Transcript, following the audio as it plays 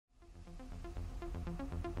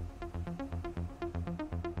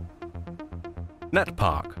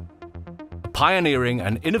NETPark, a pioneering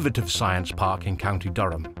and innovative science park in County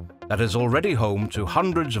Durham that is already home to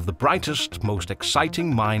hundreds of the brightest, most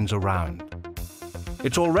exciting minds around.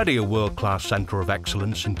 It's already a world-class centre of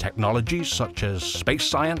excellence in technologies such as space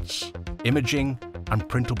science, imaging and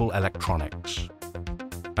printable electronics.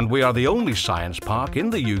 And we are the only science park in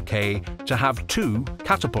the UK to have 2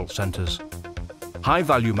 Catapult Centres,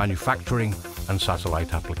 high-value manufacturing and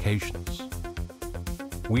satellite applications.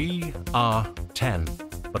 We are 10,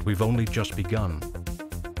 but we've only just begun.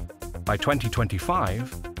 By 2025,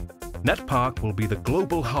 NETPark will be the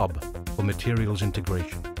global hub for materials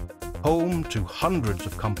integration, home to hundreds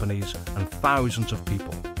of companies and thousands of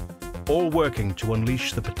people, all working to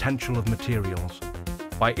unleash the potential of materials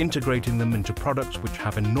by integrating them into products which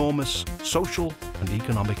have enormous social and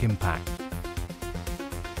economic impact.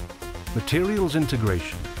 Materials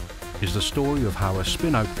integration is the story of how a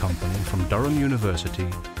spin-out company from Durham University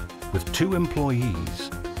with 2 employees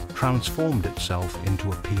transformed itself into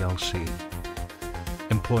a PLC,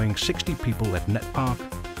 employing 60 people at NETPark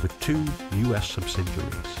with 2 US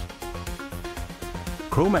subsidiaries.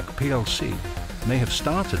 Chromek PLC may have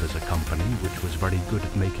started as a company which was very good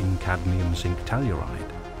at making cadmium zinc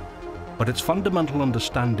telluride, but its fundamental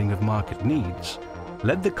understanding of market needs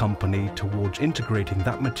led the company towards integrating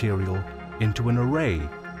that material into an array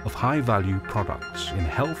of high-value products in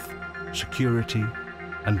health, security,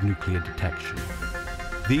 and nuclear detection.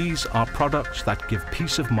 These are products that give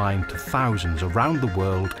peace of mind to thousands around the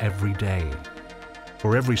world every day.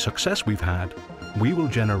 For every success we've had, we will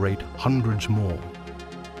generate hundreds more.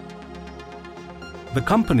 The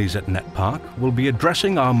companies at NETPark will be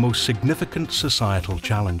addressing our most significant societal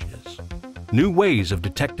challenges. New ways of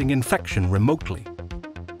detecting infection remotely,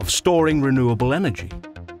 of storing renewable energy,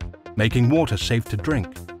 making water safe to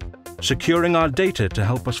drink, securing our data to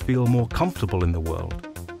help us feel more comfortable in the world,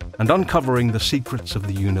 and uncovering the secrets of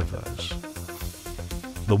the universe.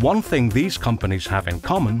 The one thing these companies have in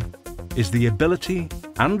common is the ability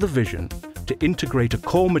and the vision to integrate a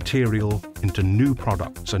core material into new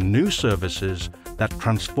products and new services that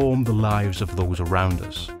transform the lives of those around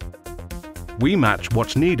us. We match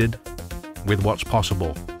what's needed with what's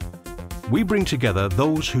possible. We bring together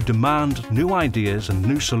those who demand new ideas and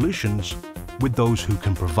new solutions with those who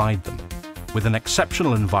can provide them, with an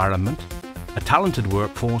exceptional environment, a talented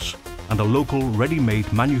workforce, and a local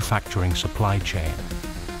ready-made manufacturing supply chain.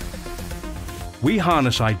 We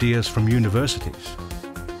harness ideas from universities.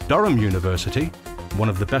 Durham University, one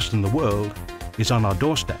of the best in the world, is on our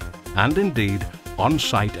doorstep, and indeed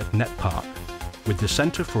on-site at NETPark, with the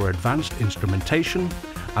Centre for Advanced Instrumentation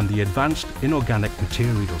and the Advanced Inorganic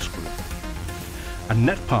Materials Group. And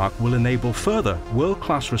NETPark will enable further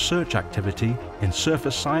world-class research activity in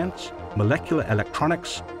surface science, molecular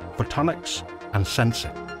electronics, photonics, and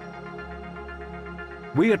sensing.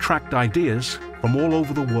 We attract ideas from all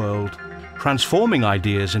over the world. Transforming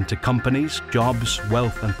ideas into companies, jobs,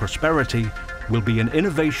 wealth, and prosperity will be an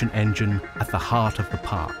innovation engine at the heart of the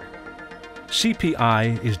park.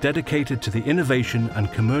 CPI is dedicated to the innovation and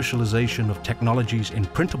commercialization of technologies in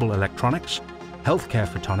printable electronics, healthcare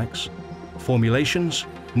photonics, formulations,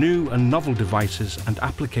 new and novel devices and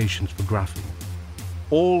applications for graphene,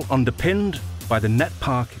 all underpinned by the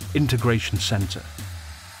NETPark Integration Centre,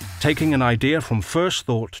 taking an idea from first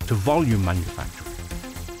thought to volume manufacturing,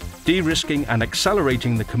 de-risking and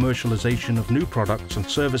accelerating the commercialization of new products and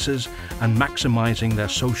services and maximising their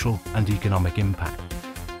social and economic impact.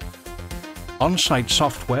 On-site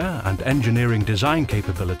software and engineering design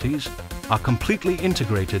capabilities are completely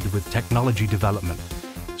integrated with technology development,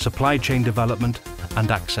 supply chain development,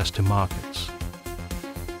 and access to markets.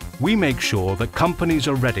 We make sure that companies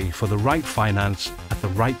are ready for the right finance at the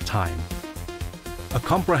right time. A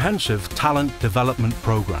comprehensive talent development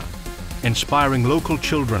program, inspiring local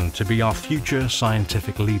children to be our future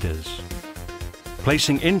scientific leaders.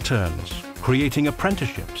 Placing interns, creating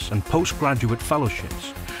apprenticeships and postgraduate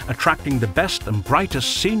fellowships, attracting the best and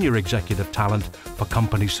brightest senior executive talent for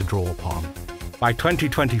companies to draw upon. By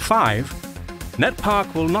 2025,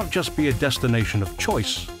 NETPark will not just be a destination of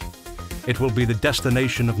choice, it will be the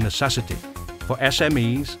destination of necessity for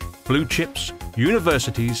SMEs, blue chips,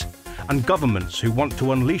 universities, and governments who want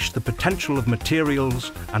to unleash the potential of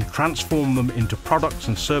materials and transform them into products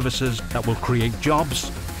and services that will create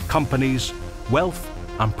jobs, companies, wealth,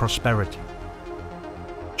 and prosperity,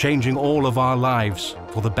 changing all of our lives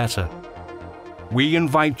for the better. We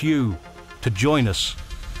invite you to join us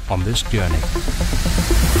on this journey.